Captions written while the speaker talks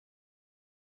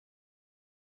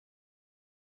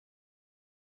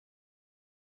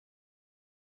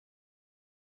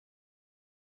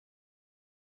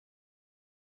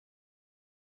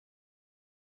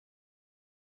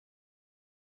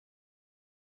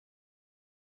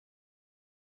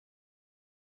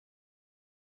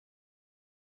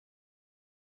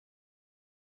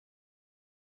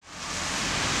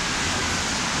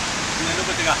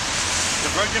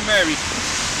Virgin Mary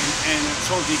and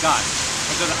supposed to be God.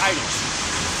 But they're the idols.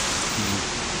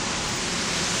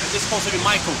 And this is supposed to be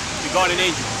Michael, the guardian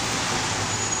angel.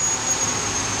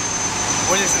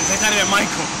 Or it's not even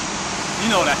Michael.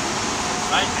 You know that,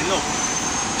 right? And look,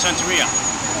 Santeria,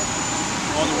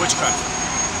 all the witchcraft.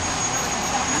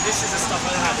 And this is the stuff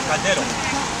I have, the caldero.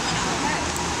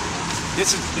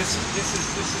 This is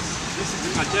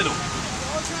the caldero.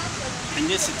 And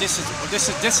this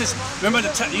is remember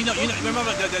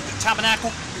remember the tabernacle,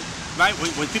 right?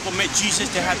 When people met Jesus,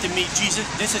 they had to meet Jesus.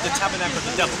 This is the tabernacle of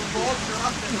the devil.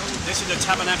 This is the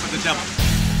tabernacle of the devil.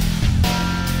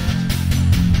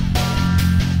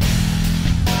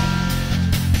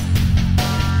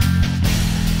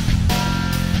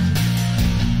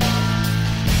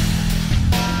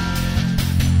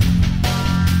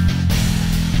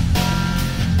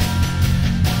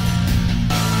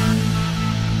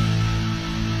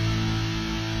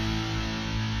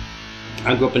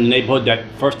 I grew up in a neighborhood that,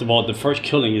 first of all, the first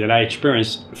killing that I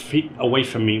experienced feet away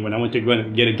from me when I went to go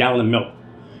and get a gallon of milk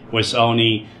was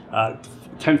only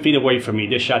 10 feet away from me.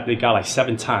 They shot the guy like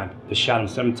 7 times. They shot him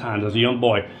 7 times. As a young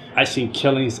boy, I seen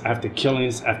killings after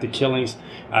killings after killings.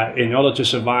 In order to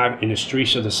survive in the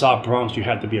streets of the South Bronx, you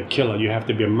had to be a killer. You have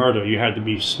to be a murderer. You had to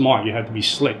be smart. You had to be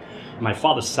slick. My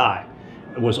father's side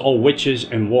was all witches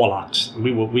and warlocks.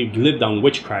 We lived on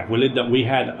witchcraft. We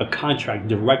had a contract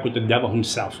direct with the devil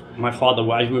himself. My father,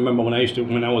 I remember when I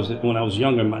was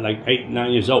younger, like 8,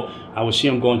 9 years old, I would see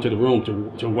him go into the room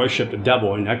to worship the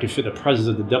devil, and I could feel the presence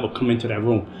of the devil come into that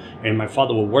room. And my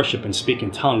father would worship and speak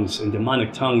in tongues and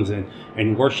demonic tongues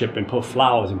and worship and put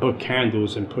flowers and put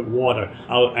candles and put water.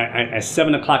 At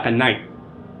 7 o'clock at night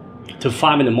to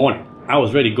 5 in the morning, I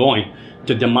was really going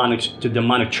to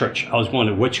demonic church. I was going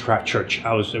to witchcraft church.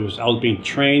 I was being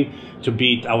trained to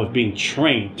be a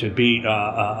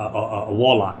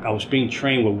warlock. I was being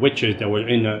trained with witches that were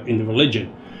in the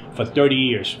religion for 30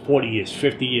 years, 40 years,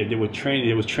 50 years. They was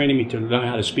training me to learn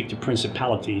how to speak to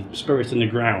principalities, spirits in the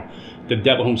ground, the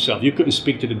devil himself. You couldn't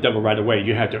speak to the devil right away.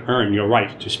 You had to earn your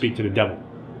right to speak to the devil.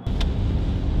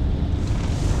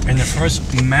 And the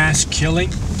first mass killing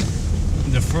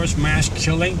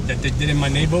that they did in my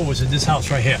neighborhood was in this house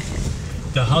right here.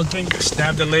 The husband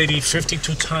stabbed the lady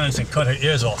 52 times and cut her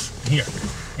ears off here.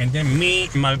 And then me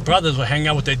and my brothers would hang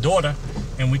out with their daughter,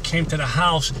 and we came to the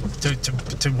house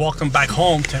to walk them back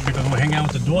home because we're hanging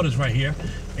out with the daughters right here.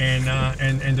 And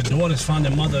the daughters found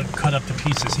their mother cut up to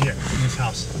pieces here in this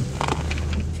house.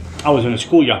 I was in a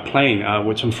schoolyard playing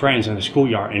with some friends in the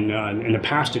schoolyard, and the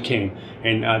pastor came,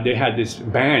 and they had this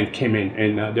band came in,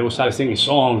 and they started singing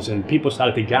songs, and people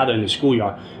started to gather in the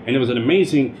schoolyard, and it was an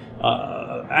amazing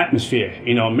atmosphere,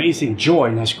 you know, amazing joy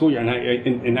in that schoolyard.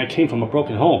 And I came from a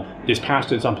broken home. This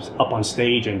pastor is up on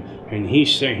stage, and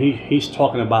he's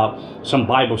talking about some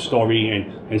Bible story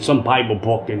and some Bible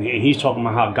book, and he's talking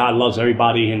about how God loves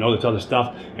everybody and all this other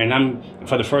stuff. And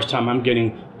for the first time, I'm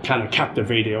getting kind of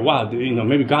captivated. Wow, you know,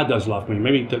 maybe God does love me.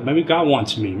 Maybe God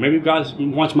wants me. Maybe God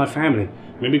wants my family.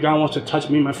 Maybe God wants to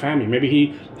touch me and my family.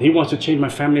 Maybe he wants to change my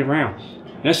family around.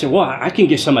 And I said, well, I can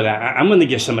get some of that. I'm going to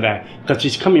get some of that because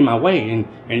it's coming my way.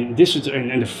 And this is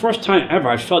the first time ever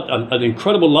I felt an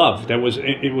incredible love that was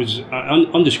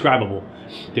undescribable.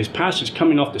 This pastor's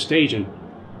coming off the stage and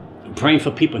praying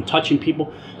for people and touching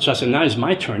people. So I said, now it's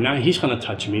my turn. Now he's going to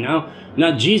touch me.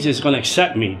 Now Jesus is going to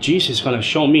accept me. Jesus is going to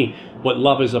show me what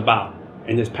love is about.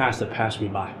 And this pastor passed me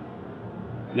by.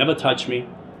 Never touched me.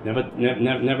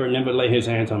 Never laid his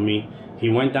hands on me. He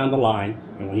went down the line,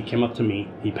 and when he came up to me,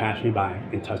 he passed me by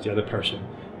and touched the other person.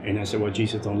 And I said, well,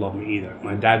 Jesus don't love me either.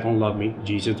 My dad don't love me.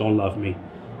 Jesus don't love me.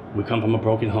 We come from a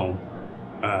broken home.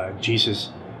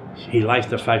 Jesus, he likes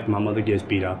the fact that my mother gets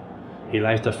beat up. He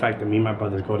likes the fact that me and my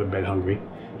brothers go to bed hungry.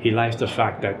 He likes the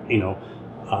fact that, you know,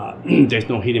 there's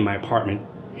no heat in my apartment.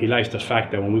 He likes the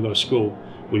fact that when we go to school,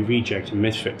 we reject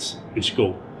misfits in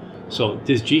school. So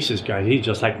this Jesus guy, he's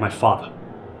just like my father.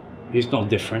 There's no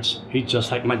difference. He's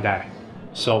just like my dad.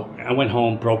 So I went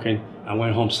home broken. I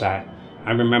went home sad.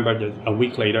 I remember that a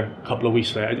week later, 2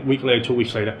 weeks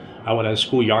later, I was at a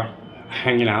schoolyard,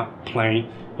 hanging out, playing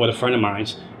with a friend of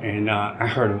mine's, and I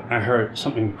heard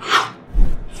something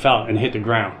fell and hit the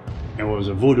ground, and it was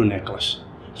a voodoo necklace.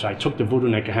 So I took the voodoo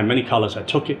necklace. It had many colors. I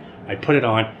took it, I put it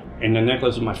on, and the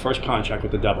necklace was my first contract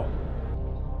with the devil.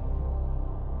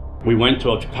 We went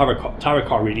to a tarot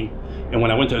card reading, and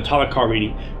when I went to the tarot card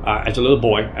reading, as a little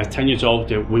boy, at 10 years old,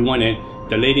 we went in.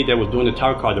 The lady that was doing the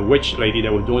tarot card, the witch lady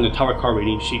that was doing the tarot card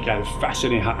reading, she got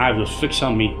fascinated. Her eyes was fixed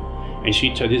on me, and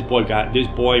she told this boy,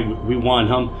 we want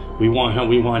him, the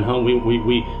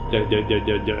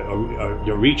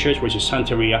reachers, which is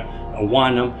Santeria,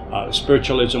 want him,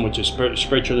 spiritualism, which is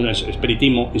spiritualism,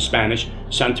 espiritismo in Spanish.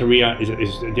 Santeria is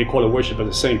they call it worship of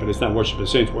the saint, but it's not worship of the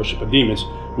saints, worship of demons.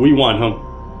 We want him,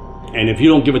 and if you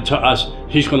don't give it to us,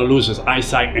 he's going to lose his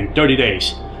eyesight in 30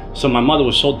 days. So my mother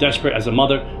was so desperate as a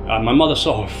mother. My mother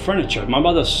sold her furniture. My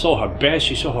mother sold her bed.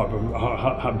 She sold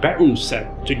her bedroom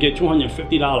set to get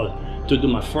 $250 to do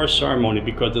my first ceremony,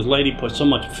 because this lady put so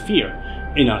much fear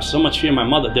in us, so much fear in my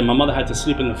mother, that my mother had to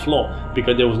sleep on the floor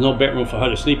because there was no bedroom for her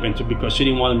to sleep into, because she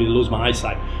didn't want me to lose my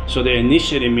eyesight. So they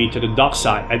initiated me to the dark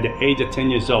side at the age of 10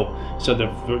 years old. So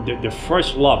the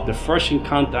first love, the first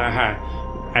encounter I had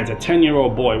as a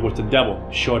 10-year-old boy with the devil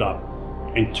showed up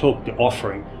and took the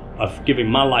offering of giving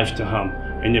my life to him,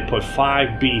 and they put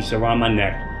 5 beads around my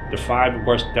neck, the 5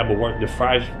 worst the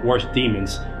 5 worst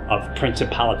demons of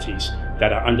principalities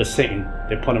that are under Satan.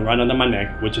 They put them right under my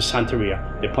neck, which is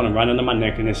Santeria. They put them right under my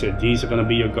neck, and they said, these are going to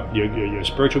be your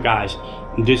spiritual guys,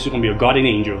 and this is going to be your guardian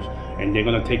angels, and they're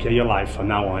going to take care of your life from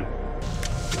now on.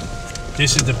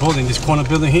 This is the building, this corner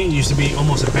building here used to be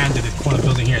almost abandoned. The corner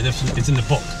building here, it's in the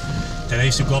book. That I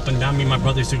used to go up and down. Me and my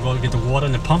brother used to go get the water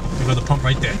and the pump. We got the pump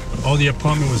right there. All the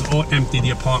apartment was all empty. The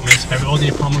apartments, all the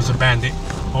apartments was abandoned.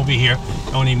 Over here,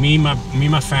 only me, my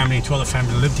family, and 2 other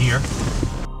families lived here.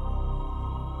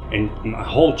 And my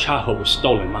whole childhood was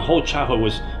stolen. My whole childhood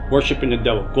was worshiping the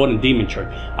devil, going to demon church.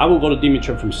 I would go to demon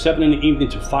church from 7 in the evening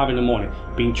to 5 in the morning,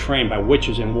 being trained by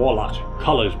witches and warlocks,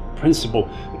 colors, principle,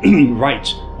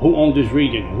 rights. Who owns this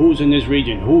region? Who's in this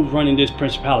region? Who's running this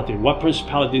principality? What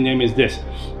principality name is this?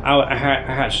 I had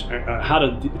how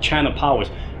to channel powers.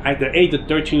 At the age of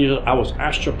 13 years old, I was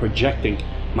astral projecting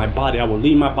my body. I would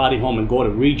leave my body home and go to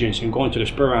regions and go into the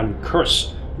spirit realm and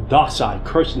curse dark side,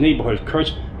 curse neighborhoods,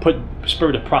 curse, put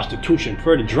spirit of prostitution,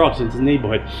 spirit of drugs into the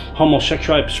neighborhood,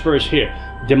 homosexual spirits here,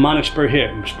 demonic spirit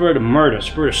here, spirit of murder,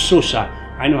 spirit of suicide.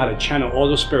 I know how to channel all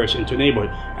those spirits into the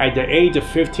neighborhood. At the age of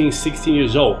 15, 16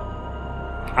 years old,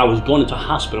 I was going into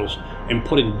hospitals and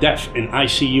putting death in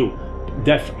ICU,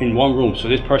 death in one room, so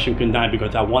this person couldn't die,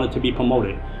 because I wanted to be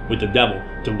promoted with the devil,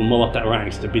 to move up that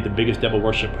ranks, to be the biggest devil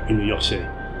worshiper in New York City.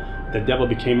 The devil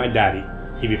became my daddy.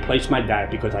 He replaced my dad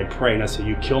because I prayed and I said,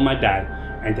 you killed my dad.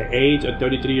 At the age of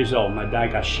 33 years old, my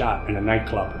dad got shot in a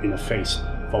nightclub in the face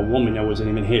for a woman that wasn't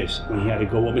even his, when he had to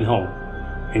go up and home.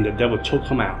 And the devil took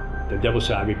him out. The devil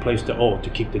said, I replaced the old to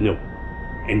keep the new.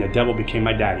 And the devil became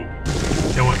my daddy.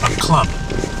 There was a club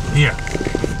here,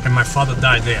 and my father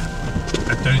died there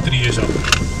at 33 years old,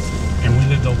 and we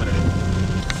lived over there.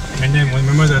 And then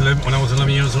remember that when I was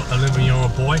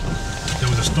 11-year-old boy, there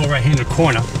was a store right here in the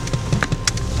corner,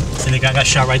 and the guy got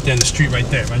shot right there in the street, right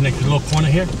there, right next to the little corner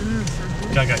here.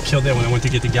 The guy got killed there when I went to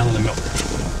get the gallon of milk.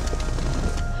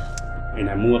 And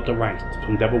I moved up the ranks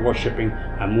from devil worshipping.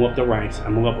 I moved up the ranks. I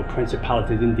moved up with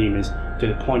principalities and demons, to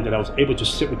the point that I was able to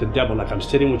sit with the devil like I'm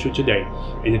sitting with you today.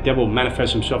 And the devil would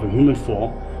manifest himself in human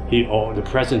form. Or the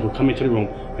presence would come into the room,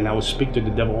 and I would speak to the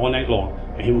devil all night long,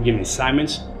 and he would give me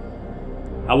assignments.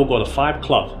 I would go to 5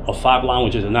 clubs or 5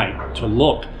 lounges a night to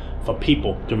look for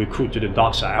people to recruit to the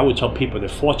dark side. I would tell people their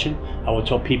fortune. I would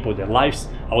tell people their lives.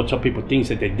 I would tell people things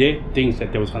that they did, things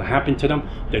that was going to happen to them,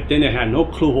 that then they had no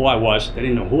clue who I was. They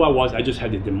didn't know who I was. I just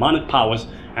had the demonic powers.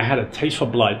 I had a taste for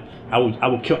blood. I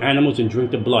would kill animals and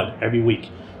drink the blood every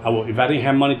week. If I didn't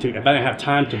have money if I didn't have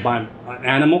time to buy an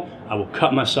animal, I would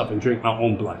cut myself and drink my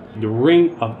own blood. The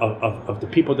ring of the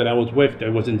people that I was with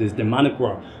that was in this demonic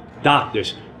world,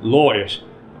 doctors, lawyers,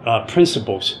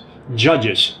 principals,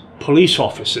 judges, police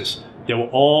officers, they were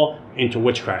all into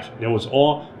witchcraft. There was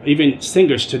all, even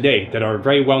singers today that are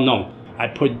very well known.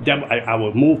 I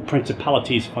would move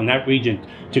principalities from that region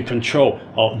to control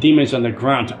demons on the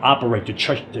ground, to operate the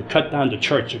church, to cut down the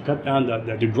church, to cut down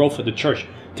the growth of the church,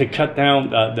 to cut down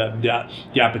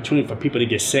the opportunity for people to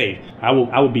get saved. I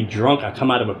would be drunk. I'd come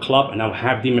out of a club and I would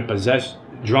have demon possessed,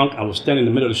 drunk. I would stand in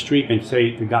the middle of the street and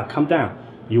say to God, come down.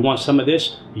 You want some of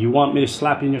this? You want me to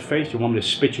slap you in your face? You want me to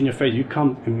spit you in your face? You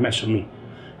come and mess with me.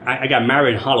 I got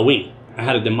married on Halloween. I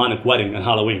had a demonic wedding on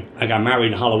Halloween. I got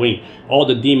married on Halloween. All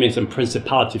the demons and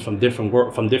principalities from different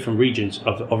regions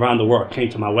around the world came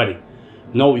to my wedding.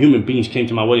 No human beings came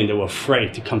to my wedding. They were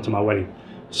afraid to come to my wedding.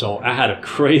 So I had a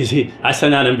crazy, I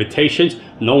sent out invitations.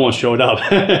 No one showed up.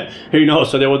 You know,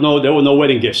 so there were no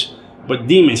wedding gifts. But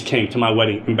demons came to my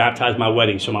wedding and baptized my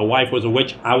wedding. So my wife was a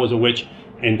witch. I was a witch.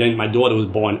 And then my daughter was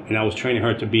born, and I was training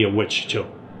her to be a witch too.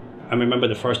 I remember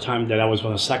the first time that I was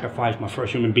going to sacrifice my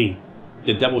first human being.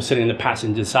 The devil was sitting in the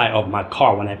passenger side of my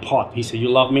car when I parked. He said, you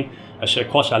love me? I said,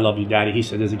 of course I love you, Daddy. He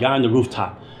said, there's a guy on the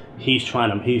rooftop. he's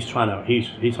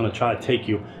gonna try to take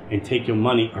you and take your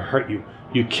money or hurt you.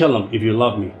 You kill him if you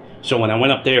love me. So when I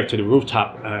went up there to the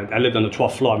rooftop, I lived on the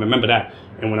 12th floor. I remember that.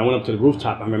 And when I went up to the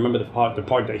rooftop, I remember the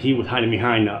part that he was hiding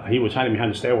behind. He was hiding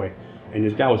behind the stairway, and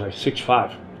this guy was like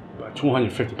 6'5",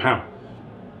 250 pounds.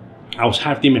 I was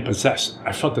half demon possessed.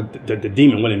 I felt the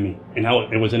demon within me, and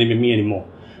it wasn't even me anymore.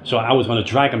 So I was going to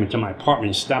drag him into my apartment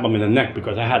and stab him in the neck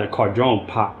because I had a cardrone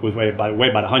pot with weighed about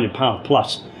 100 pounds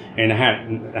plus. And I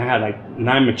had like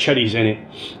 9 machetes in it,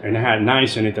 and I had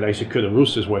knives in it that I used to kill the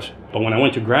roosters with. But when I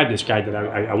went to grab this guy that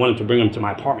I wanted to bring him to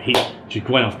my apartment, he just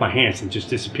went off my hands and just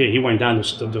disappeared. He went down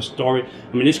the story.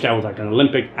 I mean, this guy was like an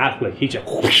Olympic athlete. He just,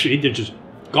 whoosh, he just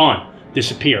gone,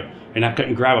 disappeared. And I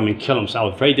couldn't grab him and kill him. So I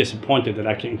was very disappointed that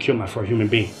I couldn't kill my first human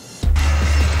being.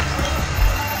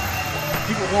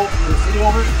 People go to the city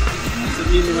over, it's a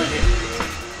demon right here.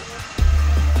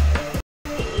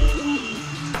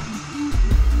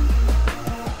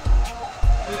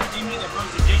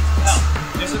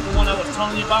 This is the one I was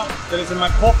telling you about that is in my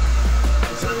book.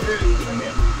 It's right here.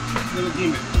 Little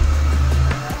demon.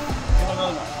 Here's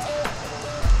another one.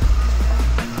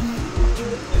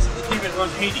 This is the demon that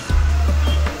runs Haiti.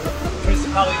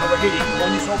 Principality over Haiti. The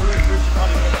one you saw over there,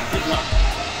 principality over Islam.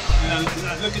 And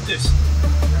look at this.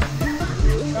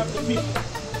 Trap the people.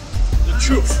 The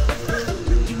truth.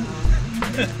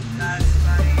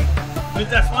 Isn't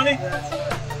that funny?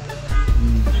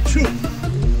 The truth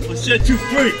will set you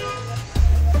free.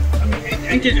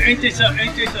 Ain't this a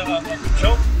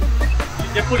joke?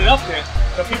 They put it up there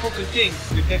so people can think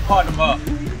that they're part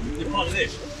of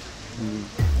this.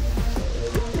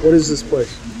 What is this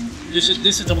place? This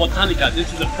is a botanica.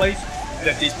 This is a place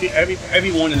that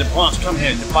everyone in the Bronx come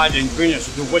here to buy the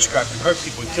ingredients to do witchcraft and hurt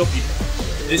people and kill people.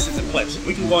 This is the place.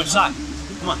 We can go inside.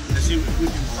 Come on, let's see if we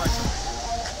can find something.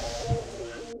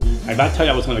 If I tell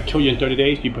you I was going to kill you in 30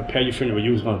 days, you prepare your funeral.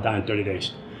 You was going to die in 30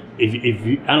 days.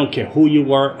 I don't care who you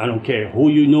were, I don't care who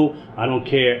you knew, I don't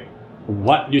care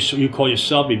what you call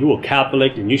yourself. If you were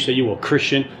Catholic and you say you were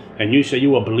Christian and you say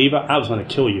you were a believer, I was going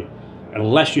to kill you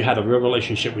unless you had a real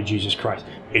relationship with Jesus Christ.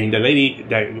 And the lady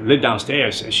that lived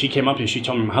downstairs, she came up and she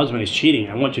told me, my husband is cheating.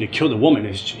 I want you to kill the woman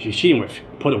that she's cheating with.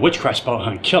 Put a witchcraft spell on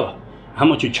her and kill her. How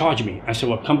much you charge me? I said,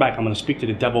 well, come back. I'm going to speak to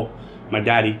the devil, my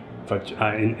daddy,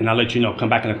 and I'll let you know. Come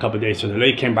back in a couple of days. So the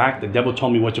lady came back. The devil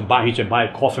told me what to buy. He said, buy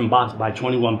a coffin box, buy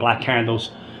 21 black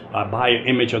candles, buy an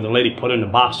image of the lady, put her in the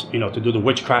box, to do the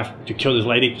witchcraft, to kill this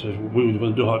lady. So we were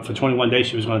going to do her for 21 days.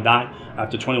 She was going to die.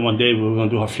 After 21 days, we were going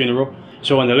to do her funeral.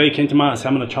 So when the lady came to me, I said,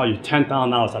 I'm going to charge you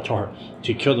 $10,000. I told her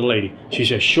to kill the lady. She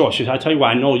said, sure. She said, I tell you what,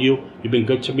 I know you. You've been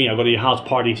good to me. I go to your house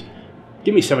parties.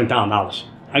 Give me $7,000.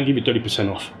 I'll give you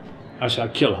 30% off. I said,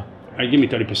 I'll kill her. Give me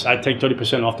 30%. I take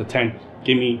 30% off the 10.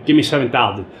 Give me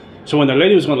 7,000. So when the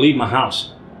lady was going to leave my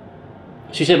house,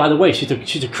 she said, by the way,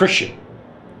 she's a Christian.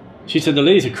 She said, the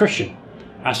lady's a Christian.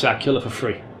 I said, I'll kill her for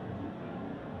free.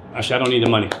 I said, I don't need the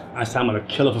money. I said, I'm going to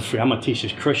kill her for free. I'm going to teach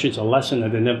these Christians a lesson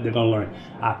that they're going to learn.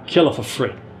 I'll kill her for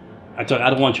free. I told her,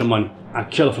 I don't want your money. I'll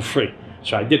kill her for free.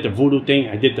 So I did the voodoo thing.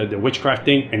 I did the witchcraft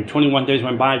thing. And 21 days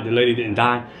went by. The lady didn't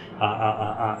die.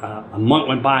 A month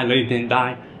went by. The lady didn't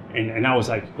die. And I was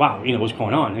like, wow, what's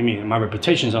going on? I mean, my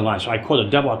reputation's online. So I called the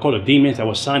devil, I called the demons that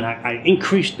was signed. I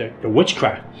increased the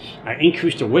witchcraft. I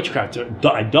increased the witchcraft.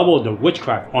 I doubled the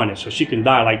witchcraft on it so she can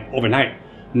die like overnight.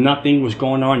 Nothing was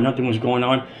going on. Nothing was going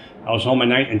on. I was home at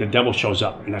night and the devil shows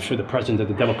up. And I feel the presence of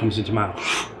the devil comes into my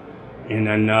house. And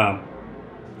then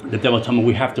the devil told me,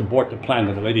 we have to abort the plan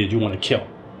of the lady that you want to kill.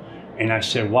 And I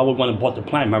said, why would we want to abort the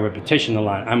plan? My reputation on the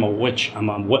line. I'm a witch. I'm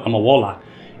a warlock.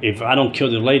 If I don't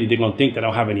kill the lady, they're going to think that I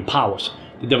don't have any powers.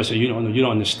 The devil said, you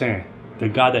don't understand. The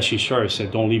God that she serves said,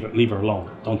 don't leave her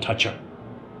alone. Don't touch her.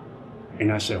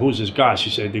 And I said, who's this God? She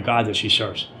said, the God that she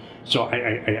serves. So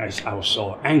I was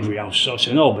so angry. I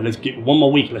said, no, but let's get one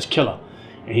more week. Let's kill her.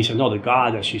 And he said, no, the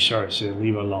God that she serves said,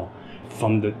 leave her alone.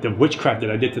 From the witchcraft that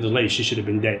I did to the lady, she should have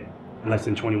been dead in less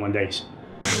than 21 days.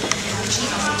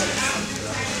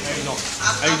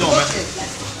 How you doing, man?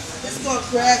 It's going to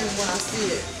grab me when I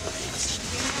see it.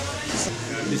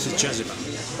 This is Jezebel.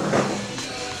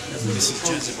 This is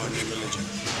Jezebel in the religion.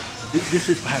 This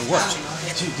is how it works.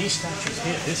 See, these statues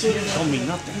here, this here don't mean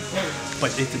nothing,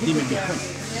 but it's the demon behind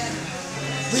it.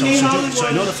 So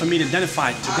in order for me to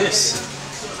identify to this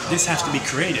has to be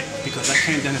created because I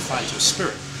can't identify to a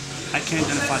spirit. I can't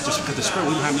identify just because the spirit,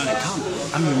 we don't have nothing in common.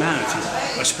 I'm humanity.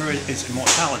 A spirit is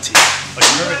immortality. A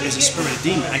spirit is a spirit of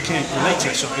demon. I can't relate to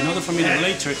it. So in order for me to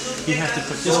relate to it, he has to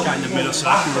put this guy in the middle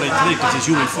so I can relate to it because he's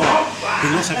human form.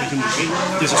 He looks like a human being.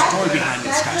 There's a story behind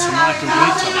this guy, so now I can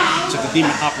relate to him. So the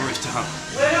demon operates to him.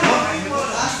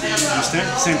 You understand?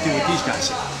 Same thing with these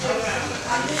guys here.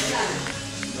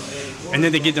 And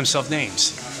then they give themselves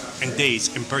names and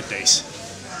days and birthdays.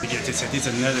 They say these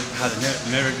are how the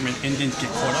American Indians get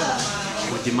caught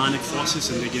up with demonic forces,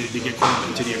 and they get caught up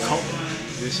into the occult.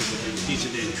 These are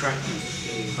the entrapment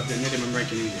of the Native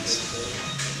American Indians.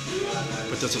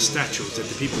 But those are statues that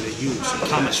the people they use to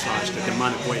camouflage the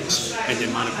demonic ways and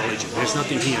demonic religion. There's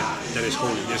nothing here that is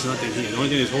holy. There's nothing here. The only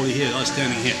thing that's holy here is us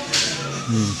standing here.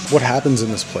 What happens in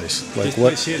this place? Like this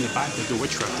what? Place here in the back, they do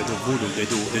witchcraft, they do voodoo, they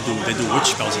do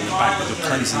witch spells in the back, they do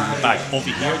cleansing in the back. Over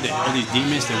here, all these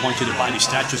demons, they want you to buy these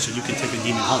statues so you can take a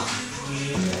demon home.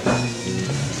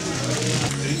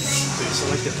 They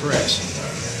select the prayers.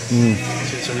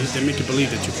 So they make you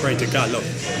believe that you pray to God. Look,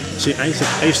 see, I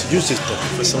used to use this book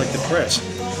for selected prayers.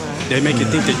 They make you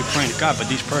think that you're praying to God, but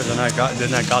these prayers are not God, they're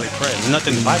not godly prayers. There's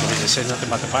nothing in the Bible. They say nothing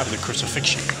about the Bible, the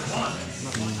crucifixion.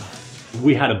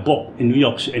 We had a book in New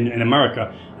York, in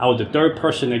America. I was the third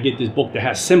person to get this book that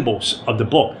has symbols of the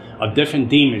book, of different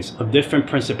demons, of different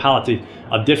principalities,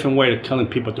 of different ways of killing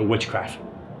people through witchcraft.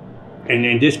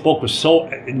 And this book was so,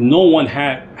 no one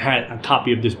had a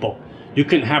copy of this book. You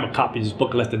couldn't have a copy of this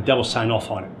book unless the devil signed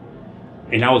off on it.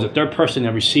 And I was the third person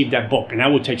that received that book. And I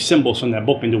would take symbols from that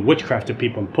book and do witchcraft to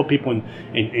people and put people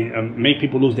in make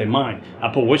people lose their mind. I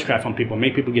put witchcraft on people,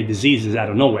 make people get diseases out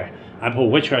of nowhere. I put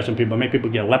witchcraft on people, make people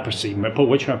get leprosy. I put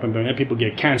witchcraft on people, make people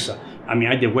get cancer. I mean,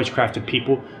 I did witchcraft to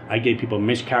people. I gave people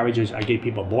miscarriages. I gave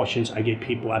people abortions. I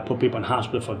put people in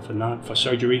hospital for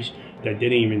surgeries that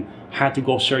didn't even have to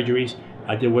go surgeries.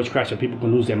 I did witchcraft so people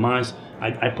can lose their minds.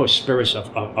 I put spirits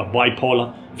of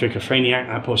bipolar, schizophrenia.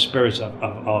 I put spirits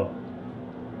of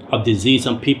disease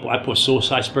on people. I put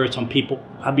suicide spirits on people.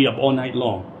 I'd be up all night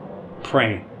long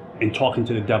praying and talking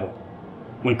to the devil.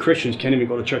 When Christians can't even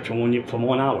go to church for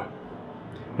 1 hour.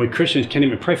 When Christians can't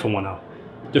even pray for 1 hour.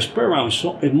 The spirit realm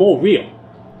is more real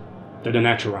than the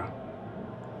natural realm.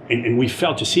 And we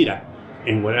fail to see that.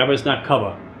 And whatever is not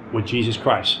covered with Jesus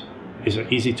Christ is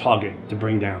an easy target to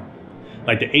bring down.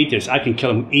 Like the atheists, I can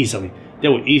kill them easily. They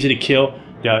were easy to kill.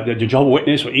 The Jehovah's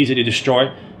Witnesses were easy to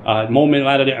destroy. Moment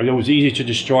later, it was easy to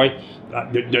destroy.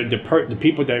 The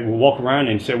people that will walk around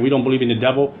and say we don't believe in the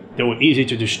devil, they were easy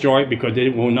to destroy because they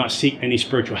will not seek any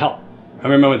spiritual help. I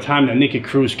remember the time that Nicky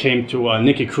Cruz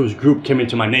group came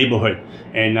into my neighborhood,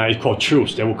 and it's called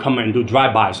Truce. They would come and do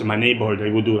drive-bys in my neighborhood.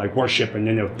 They would do like worship, and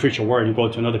then they would preach a word and go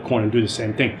to another corner and do the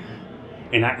same thing.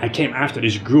 And I came after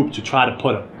this group to try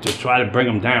to bring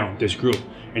them down, this group.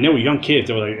 And they were young kids.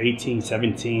 They were like 18,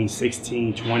 17,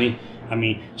 16, 20. I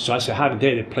mean, so I said, how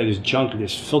dare they play this junk,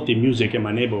 this filthy music in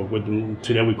my neighborhood,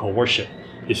 today we call worship.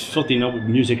 This filthy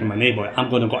music in my neighborhood. I'm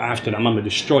going to go after them. I'm going to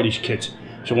destroy these kids.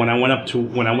 So when I went up to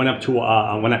where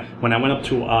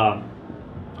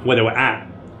they were at,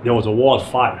 there was a wall of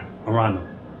fire around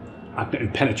them. I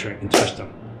couldn't penetrate and touch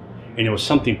them. And there was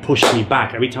something pushing me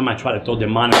back. Every time I tried to throw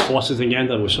demonic forces again,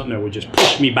 there was something that would just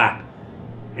push me back.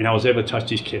 And I was able to touch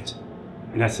these kids.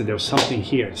 And I said, there was something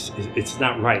here. It's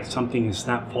not right. Something is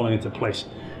not falling into place.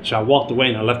 So I walked away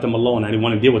and I left them alone. I didn't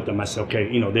want to deal with them. I said,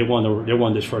 okay, you know, they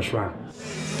won this first round.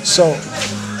 So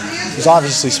there's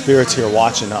obviously spirits here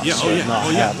watching us. Yeah, watching us.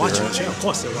 Right? Yeah, of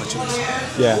course they're watching us.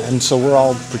 Yeah, and so we're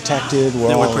all protected.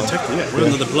 We're protected. Yeah, we're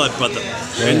under the blood, brother.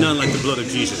 They're none like the blood of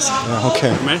Jesus.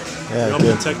 Okay. Man, we're all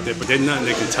protected, but there's nothing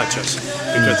that can touch us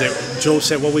because Job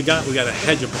said, "What we got a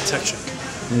hedge of protection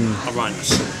around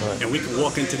us, and we can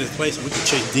walk into this place and we can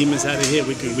chase demons out of here.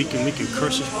 We can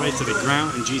curse this place to the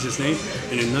ground in Jesus' name,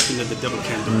 and there's nothing that the devil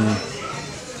can do."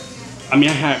 I mean,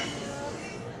 I had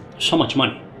so much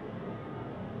money,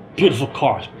 beautiful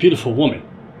cars, beautiful woman.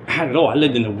 I had it all. I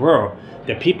lived in the world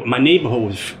that people, my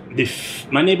neighborhood,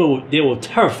 they were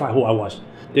terrified who I was.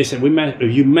 They said,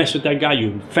 if you mess with that guy,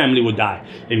 your family will die.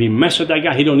 If you mess with that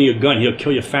guy, he don't need a gun. He'll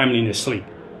kill your family in his sleep.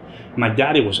 My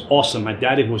daddy was awesome. My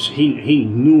daddy was, he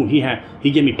knew,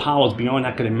 he gave me powers beyond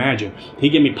I could imagine. He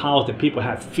gave me powers that people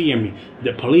had fear of me.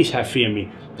 The police had fear of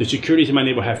me. The securities in my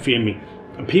neighborhood had fear of me.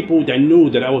 People that knew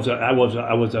that I was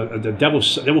the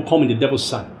devil's, they would call me the devil's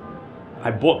son. I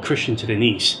brought Christians to their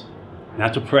knees,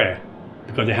 not to prayer,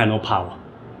 because they had no power.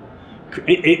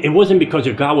 It wasn't because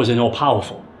your God wasn't all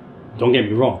powerful. Don't get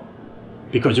me wrong.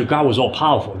 Because your God was all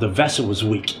powerful. The vessel was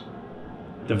weak.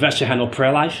 The vessel had no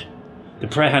prayer life. The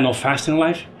prayer had no fasting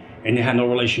life, and they had no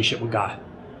relationship with God.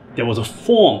 There was a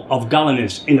form of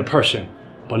godliness in the person,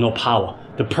 but no power.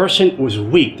 The person was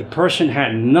weak. The person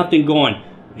had nothing going.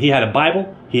 He had a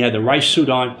Bible, he had the right suit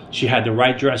on, she had the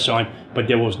right dress on, but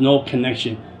there was no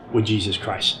connection with Jesus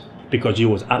Christ. Because you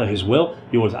was out of his will,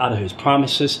 you was out of his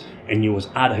promises, and you was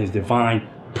out of his divine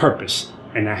purpose.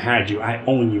 And I had you, I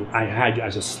own you, I had you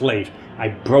as a slave. I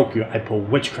broke you. I put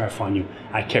witchcraft on you.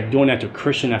 I kept doing that to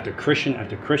Christian after Christian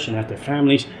after Christian, after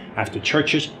families, after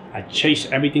churches. I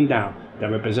chased everything down that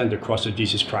represent the cross of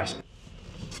Jesus Christ.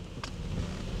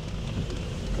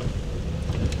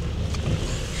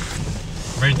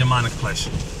 Very demonic place.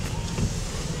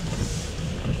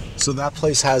 So that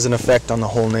place has an effect on the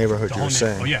whole neighborhood, you're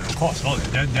saying? Oh yeah, of course. Oh,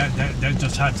 that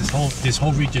just had this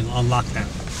whole region on lockdown.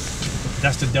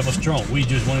 That's the devil's throne. We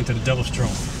just went into the devil's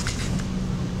throne.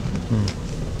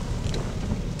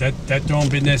 That throne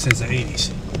been there since the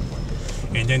 80s.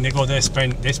 And then they go there,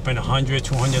 spend $100,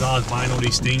 $200 buying all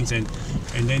these things, and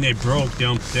then they broke.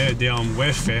 They're on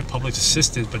welfare, public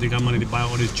assistance, but they got money to buy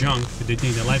all this junk. But they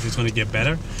think their life is going to get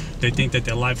better. They think that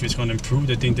their life is going to improve.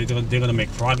 They think that they're going to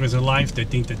make progress in life. They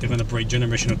think that they're going to break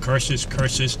generational curses.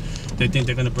 They think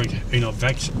they're going to break,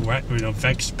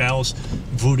 vex spells,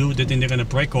 voodoo. They think they're going to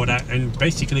break all that. And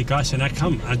basically, God said, "I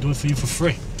come. I do it for you for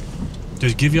free.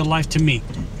 Just give your life to me,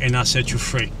 and I'll set you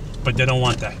free." But they don't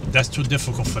want that. That's too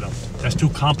difficult for them. That's too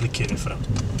complicated for them.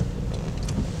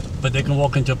 But they can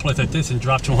walk into a place like this and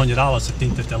drop $200 to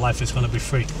think that their life is going to be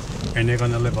free, and they're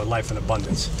going to live a life in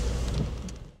abundance.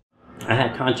 I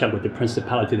had contact with the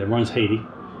principality that runs Haiti.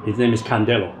 His name is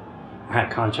Candelo. I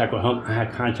had contact with him. I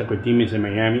had contact with demons in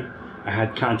Miami. I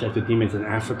had contact with demons in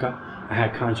Africa. I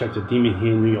had contact with demons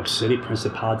here in New York City,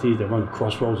 principalities that run the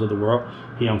crossroads of the world,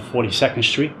 here on 42nd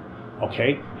Street.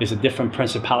 Okay, there's a different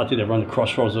principality that run the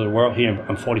crossroads of the world here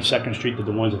on 42nd Street than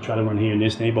the ones that try to run here in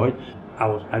this neighborhood.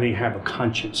 I didn't have a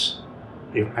conscience.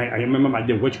 I remember I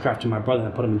did witchcraft to my brother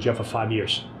and I put him in jail for 5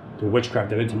 years. The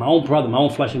witchcraft I did to my own brother, my own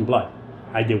flesh and blood.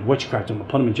 I did witchcraft to him. I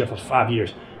put him in jail for 5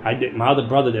 years. My other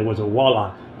brother that was a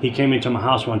warlock, he came into my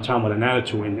house one time with an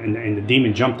attitude, and the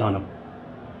demon jumped on him.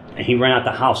 And he ran out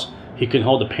the house. He couldn't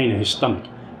hold the pain in his stomach.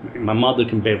 My mother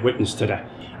can bear witness to that.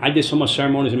 I did so much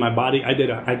ceremonies in my body. I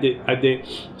did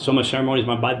so much ceremonies in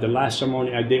my body. The last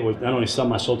ceremony I did was not only sell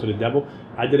my soul to the devil.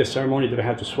 I did a ceremony that I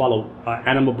had to swallow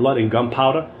animal blood and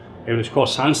gunpowder. It was called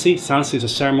Sansi. Sansi is a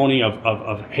ceremony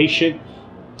of Haitian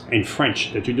and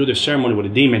French that you do the ceremony with a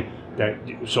demon.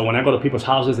 So when I go to people's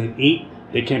houses and eat,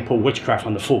 they can't put witchcraft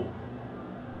on the food.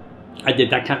 I did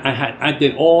that kind. I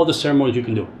did all the ceremonies you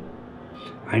can do.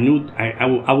 I knew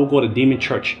I would go to demon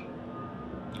church.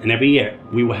 And every year,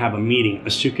 we would have a meeting, a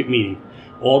secret meeting.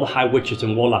 All the high witches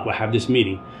and warlocks would have this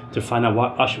meeting to find out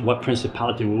what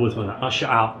principality we were going to usher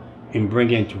out and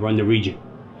bring in to run the region.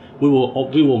 We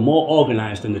were more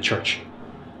organized than the church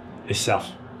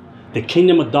itself. The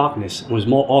kingdom of darkness was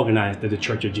more organized than the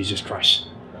Church of Jesus Christ.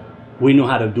 We knew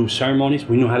how to do ceremonies.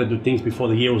 We knew how to do things before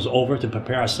the year was over to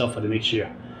prepare ourselves for the next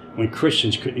year. When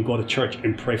Christians couldn't go to church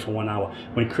and pray for 1 hour.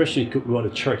 When Christians could go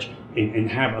to church and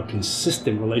have a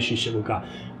consistent relationship with God.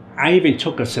 I even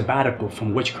took a sabbatical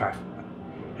from witchcraft,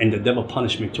 and the devil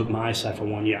punishment took my eyesight for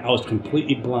 1 year. I was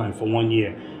completely blind for 1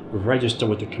 year, registered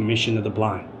with the Commission of the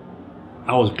Blind.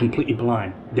 I was completely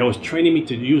blind. They was training me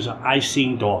to use an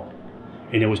eye-seeing dog,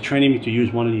 and they was training me to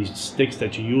use one of these sticks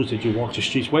that you use that you walk the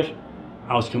streets with.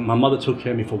 My mother took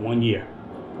care of me for 1 year.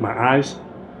 My eyes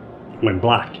went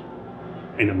black,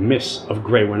 and a mist of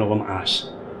gray went over my eyes.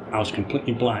 I was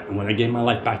completely blind, and when I gave my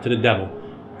life back to the devil,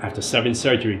 after 7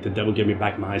 surgeries, the devil gave me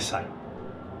back my eyesight,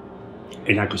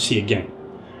 and I could see again.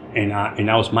 And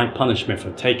that was my punishment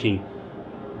for taking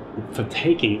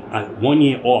 1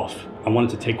 year off. I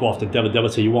wanted to take off. The devil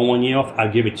said, "You want 1 year off?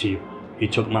 I'll give it to you." He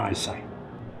took my eyesight,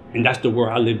 and that's the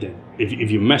world I lived in.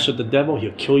 If you mess with the devil,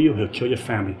 he'll kill you. He'll kill your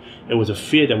family. It was a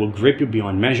fear that will grip you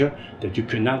beyond measure. That you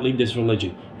could not leave this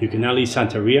religion. You could not leave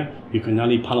Santeria. You could not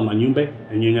leave Palamanyumbe,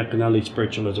 and you could not leave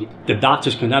spiritualism. The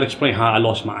doctors could not explain how I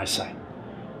lost my eyesight.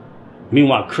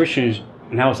 Meanwhile, Christians,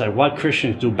 and I was like, what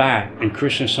Christians do bad? And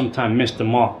Christians sometimes miss the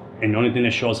mark. And the only thing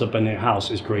that shows up in their house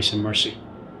is grace and mercy.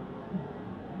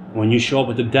 When you show up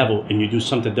with the devil and you do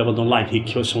something the devil don't like, he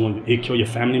kills someone, he kill your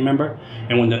family member.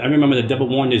 And I remember the devil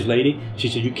warned this lady. She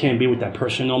said, "You can't be with that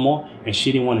person no more." And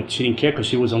she didn't care because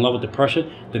she was in love with the person.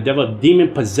 The devil, demon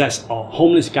possessed a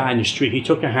homeless guy in the street. He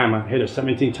took a hammer, hit her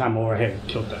 17 times over her head, and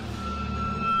killed her.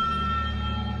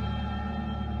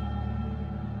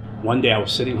 One day I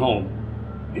was sitting home,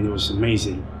 and it was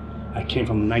amazing. I came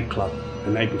from a nightclub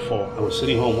the night before. I was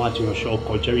sitting home watching a show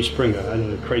called Jerry Springer. I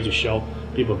know, the crazy show.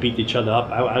 People beat each other up.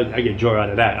 I get joy out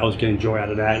of that. I was getting joy out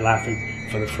of that, laughing.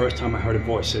 For the first time I heard a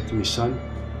voice say to me, "Son,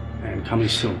 I am coming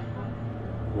soon.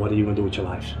 What are you going to do with your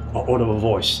life?" An audible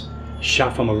voice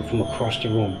shot from across the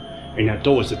room. And I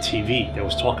thought it was the TV that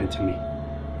was talking to me.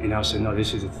 And I said, "No,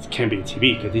 it can't be the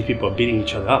TV because these people are beating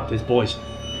each other up. These boys."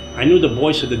 I knew the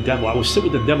voice of the devil. I would sit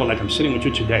with the devil like I'm sitting with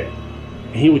you today.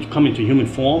 and he would come into human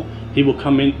form. He will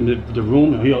come in the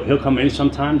room. He'll come in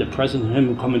sometime. The presence of him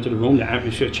will come into the room. The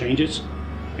atmosphere changes.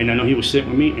 And I know he would sit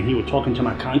with me and he would talk into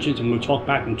my conscience, and we'd talk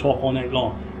back and talk all night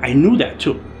long. I knew that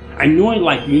too. I knew it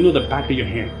like you know the back of your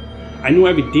hand. I knew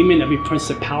every demon, every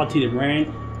principality that ran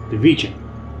the region.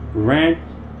 Ran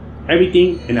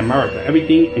everything in America,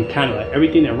 everything in Canada,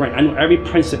 everything that ran. I knew every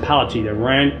principality that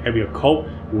ran, every occult,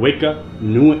 Wicca,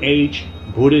 New Age,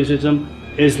 Buddhism,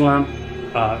 Islam,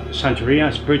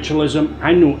 Santeria, spiritualism.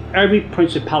 I knew every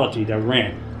principality that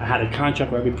ran. I had a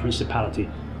contract with every principality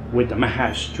with them. I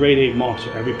had straight A marks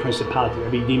for every principality,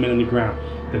 every demon on the ground,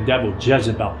 the devil,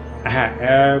 Jezebel. I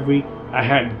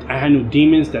had new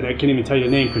demons that I can't even tell you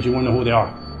the name because you won't know who they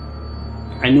are.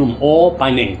 I knew them all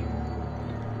by name.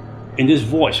 And this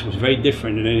voice was very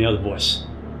different than any other voice.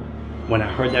 When I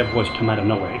heard that voice come out of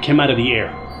nowhere, it came out of the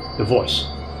air, the voice.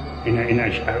 And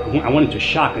I went into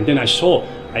shock. And then I saw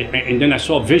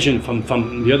a vision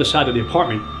from the other side of the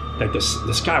apartment that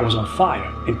the sky was on fire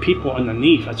and people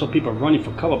underneath. I saw people running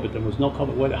for cover, but there was no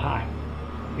cover where to hide.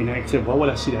 And I said, why would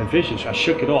I see that vision? So I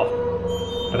shook it off.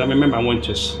 But I remember I went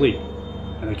to sleep,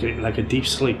 like a deep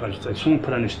sleep. Someone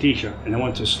put anesthesia, and I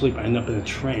went to sleep. I ended up in a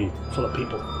train full of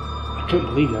people. I couldn't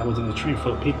believe that I was in a train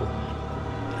full of people.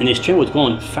 And this train was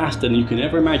going faster than you can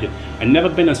ever imagine. I'd never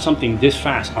been on something this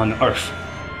fast on earth.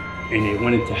 And it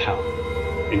went into hell.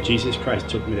 And Jesus Christ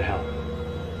took me to hell.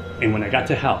 And when I got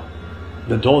to hell,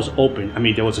 the doors opened. I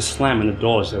mean, there was a slam in the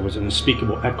doors. There was an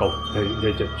unspeakable echo.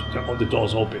 The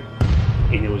doors opened.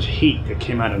 And there was heat that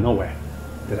came out of nowhere.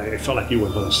 That I felt like you were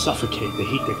going to suffocate, the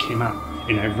heat that came out.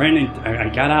 And I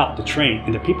got out the train,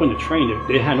 and the people in the train,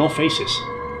 they had no faces.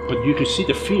 But you could see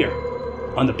the fear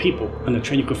on the people on the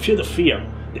train. You could feel the fear,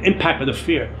 the impact of the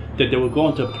fear that they were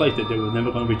going to a place that they were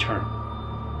never going to return.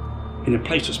 And the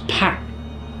place was packed.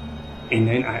 And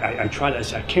then I tried, I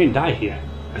said, I can't die here.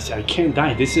 I said, I can't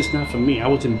die. This is not for me. I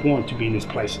wasn't born to be in this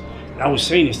place. I was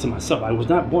saying this to myself. I was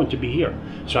not born to be here.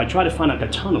 So I tried to find like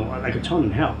a tunnel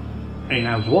in hell. And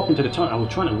I was walking to the tunnel. I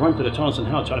was trying to run to the tunnels in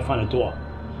hell, try to find a door,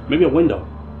 maybe a window,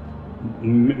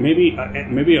 maybe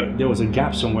there was a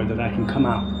gap somewhere that I can come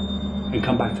out and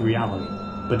come back to reality.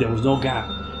 But there was no gap.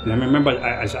 And I remember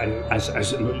as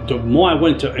the more I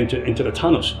went into the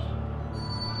tunnels,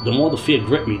 the more the fear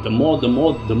gripped me. The more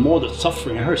the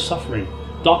suffering. I heard suffering.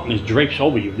 Darkness drapes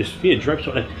over you. This fear drapes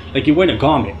over, like you're wearing a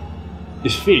garment.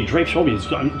 This fear drapes over you.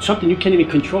 It's something you can't even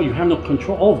control. You have no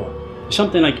control over. It's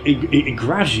something like it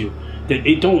grabs you. That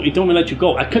it don't even let you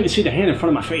go. I couldn't see the hand in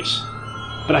front of my face,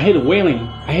 but I hear the wailing.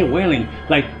 I hear wailing.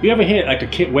 Like, you ever hear like a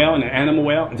kid wail and an animal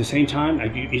wail at the same time?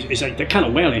 Like, it's like that kind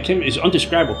of wailing. It's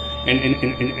undescribable, and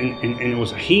it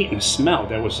was a heat and a smell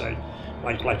that was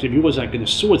like if you was like in the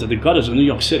sewers of the gutters of New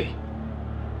York City.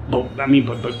 But I mean,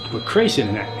 but crazier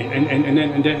than that.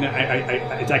 And then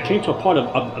I came to a part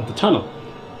of the tunnel.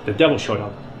 The devil showed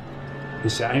up. He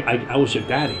said, I was your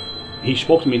daddy. He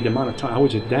spoke to me in the amount of time. I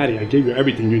was your daddy. I gave you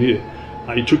everything you needed.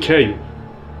 I took care of you.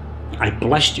 I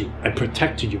blessed you. I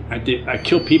protected you. I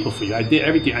killed people for you. I did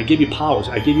everything. I gave you powers.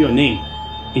 I gave you a name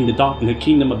in the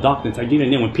kingdom of darkness. I gave you a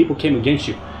name. When people came against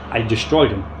you, I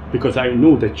destroyed them because I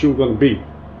knew that you were going to be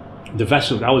the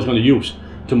vessel that I was going to use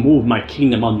to move my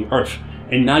kingdom on the earth.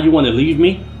 And now you want to leave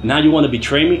me? Now you want to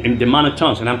betray me in demonic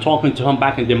tongues? And I'm talking to him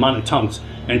back in demonic tongues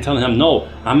and telling him, no,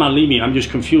 I'm not leaving. I'm just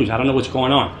confused. I don't know what's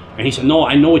going on. And he said, no,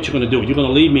 I know what you're going to do. You're going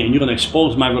to leave me and you're going to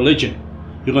expose my religion.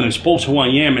 You're going to expose who I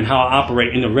am and how I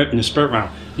operate in the spirit realm.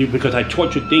 Because I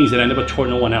taught you things that I never taught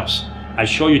no one else. I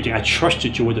show you things. I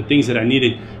trusted you with the things that I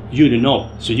needed you to know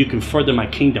so you can further my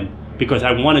kingdom. Because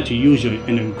I wanted to use you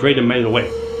in a greater measure way.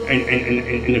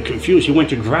 And the confused, he went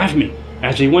to grab me.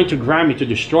 As he went to grab me to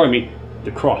destroy me,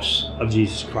 the cross of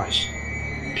Jesus Christ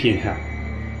appeared in hell.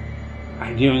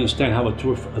 I didn't understand how a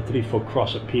 3-foot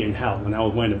cross appeared in hell when I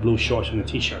was wearing the blue shorts and a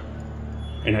t-shirt.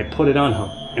 And I put it on him.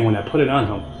 And when I put it on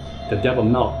him, the devil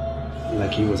melted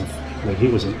like he was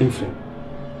an infant.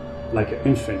 Like an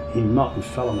infant, he melted and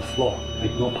fell on the floor,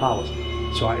 like no powers.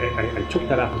 So I took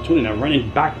that opportunity and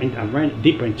I ran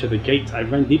deeper into the gates. I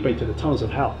ran deeper into the tunnels of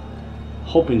hell,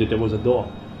 hoping that there was a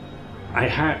door.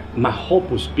 My hope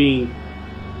was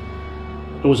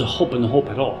it was a hope and no hope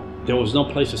at all. There was no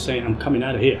place to say, I'm coming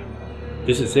out of here.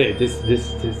 This is it. This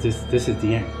is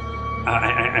the end.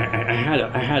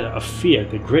 I had a fear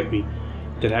that gripped me,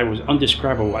 that I was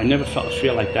undescribable. I never felt a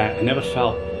fear like that. I never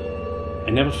felt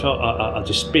a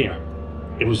despair.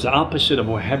 It was the opposite of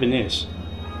what heaven is.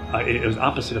 It was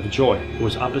opposite of joy. It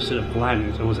was opposite of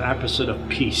gladness. It was opposite of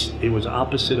peace. It was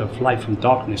opposite of light from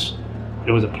darkness.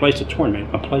 It was a place of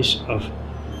torment, a place of,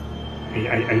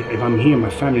 if I'm here, my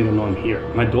family don't know I'm here.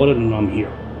 My daughter don't know I'm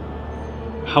here.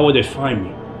 How would they find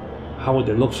me? How would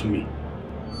they look for me?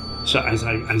 So as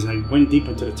I went deep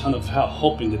into the tunnel of hell,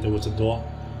 hoping that there was a door,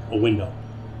 a window,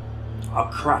 a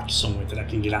crack somewhere that I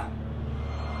can get out,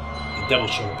 the devil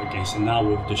showed up against, and now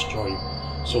we'll destroy you.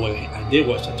 So what I did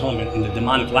was, I told him in the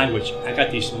demonic language, I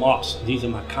got these marks. These are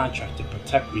my contract to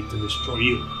protect me, to destroy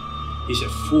you. He said,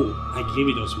 fool, I gave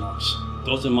you those marks.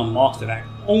 Those are my marks that I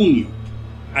own you.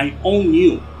 I own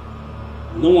you.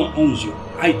 No one owns you.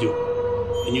 I do.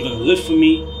 And you're going to live for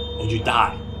me or you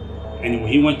die. And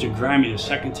when he went to grab me the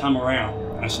second time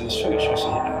around, I said, it's finished. I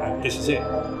said, this is it.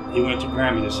 He went to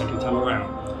grab me the second time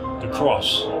around. The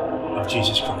cross of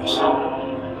Jesus Christ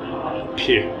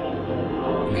appeared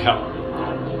in hell.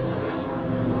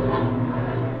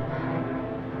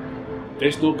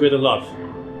 There's no greater love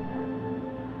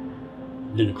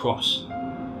than the cross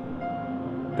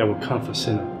that will come for a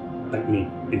sinner like me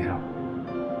in hell.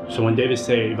 So when David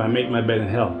said, if I make my bed in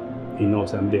hell, he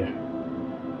knows I'm there.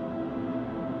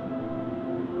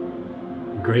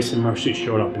 Grace and mercy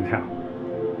showed up in hell.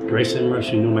 Grace and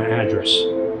mercy knew my address.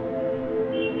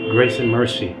 Grace and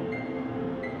mercy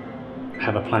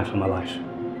have a plan for my life.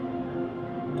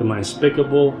 To my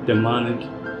unspeakable, demonic,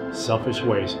 selfish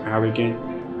ways, arrogant,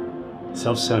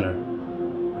 self-centered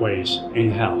ways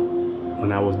in hell,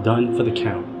 when I was done for the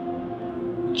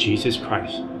count, Jesus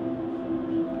Christ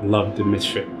loved the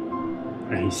misfit.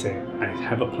 And he said, I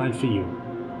have a plan for you.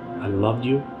 I loved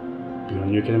you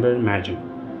beyond you can ever imagine.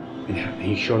 And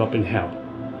he showed up in hell.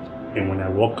 And when I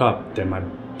woke up, then my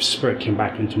spirit came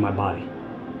back into my body.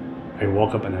 I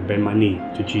woke up and I bent my knee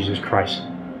to Jesus Christ.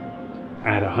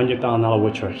 I had $100,000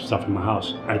 witchcraft stuff in my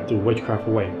house. I threw witchcraft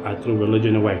away. I threw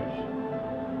religion away.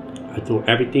 I threw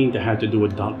everything that had to do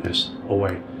with darkness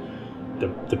away.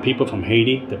 The people from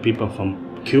Haiti, the people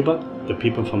from Cuba, the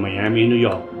people from Miami and New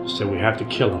York said we have to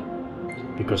kill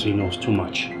him because he knows too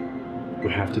much.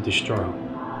 We have to destroy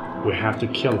him. We have to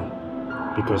kill him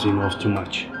because he knows too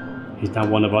much. He's not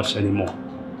one of us anymore.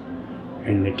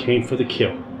 And they came for the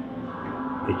kill.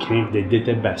 They did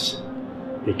their best.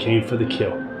 They came for the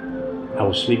kill. I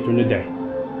would sleep during the day.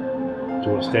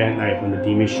 To stay at night when the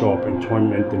demons show up and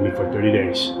tormented me for 30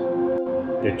 days.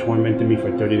 They tormented me for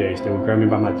 30 days. They would grab me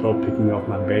by my throat, pick me off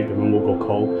my bed. The room would go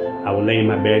cold. I would lay in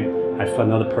my bed. I felt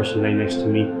another person lay next to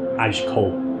me, ice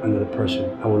cold, another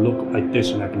person. I would look like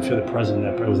this and I can feel the presence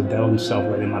of that. It was the devil himself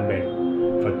laying in my bed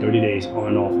for 30 days,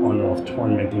 on and off,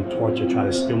 tormenting, torture,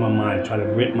 trying to steal my mind, trying to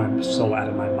rip my soul out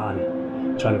of my body,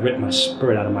 trying to rip my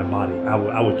spirit out of my body.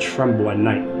 I would tremble at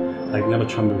night like never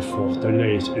trembled before, 30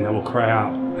 days, and I would cry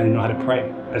out. I didn't know how to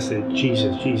pray. I said,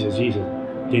 Jesus, Jesus, Jesus.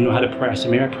 Didn't know how to pray. I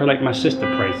said, maybe I pray like my sister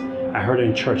prays. I heard her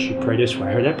in church, she prayed this way.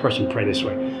 I heard that person pray this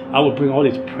way. I would bring all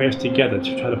these prayers together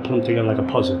to try to put them together like a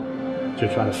puzzle,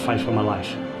 to try to fight for my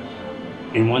life.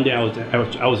 And one day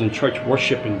I was in church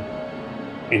worshiping,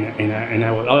 and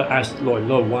I would ask the Lord,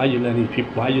 why you let these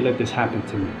people, why you let this happen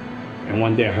to me? And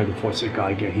one day I heard the voice of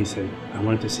God again. He said, I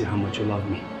wanted to see how much you love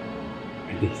me.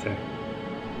 And he said,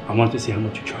 I wanted to see how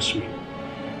much you trust me.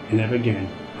 And never again,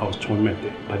 I was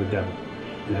tormented by the devil.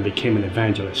 And I became an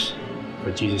evangelist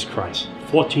for Jesus Christ.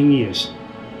 14 years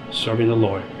serving the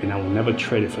Lord, and I will never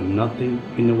trade it for nothing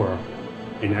in the world.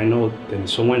 And I know that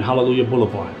somewhere in Hallelujah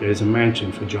Boulevard, there is a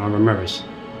mansion for John Ramirez.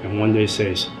 And one day it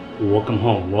says, welcome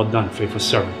home, well done, faithful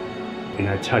servant. And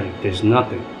I tell you, there's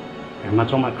nothing. And I'm not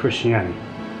talking about Christianity,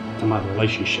 I'm talking about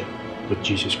relationship with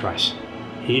Jesus Christ.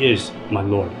 He is my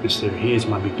Lord and Savior. He is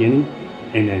my beginning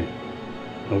and end.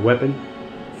 No weapon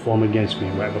formed against me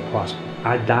will ever prosper.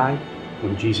 I died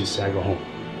when Jesus said I go home.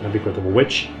 Not because of a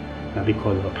witch, not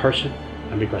because of a person,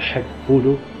 not because of heck,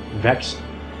 voodoo, vex,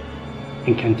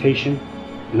 incantation,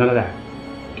 none of that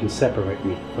can separate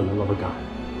me from the love of God.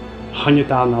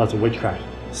 $100,000 of witchcraft,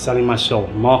 selling my soul,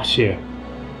 marks here,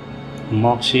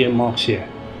 marks here, marks here.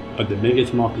 But the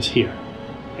biggest mark is here,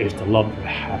 is the love that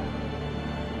I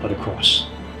have for the cross.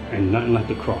 And nothing like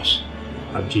the cross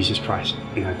of Jesus Christ.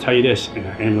 And I tell you this, and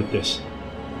I end with this.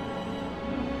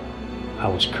 I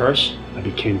was cursed, I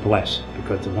became blessed,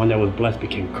 because the one that was blessed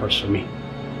became cursed for me.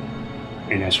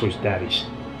 And I switched daddies.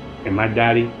 And my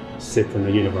daddy sits in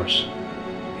the universe.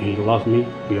 And he loves me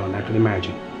beyond I could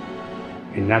imagine.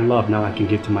 And that love now I can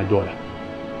give to my daughter.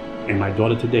 And my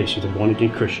daughter today, she's a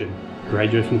born-again Christian,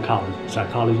 graduated from college,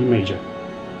 psychology major.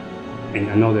 And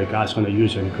I know that God's going to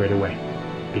use her in a greater way.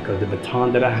 Because the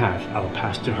baton that I have, I will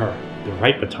pass to her, the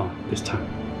right baton this time.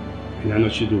 And I know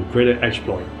she'll do a greater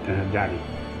exploit than her daddy.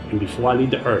 And before I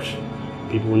leave the earth,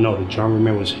 people will know that John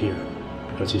RAmirez was here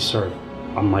because he served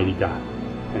Almighty God.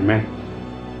 Amen.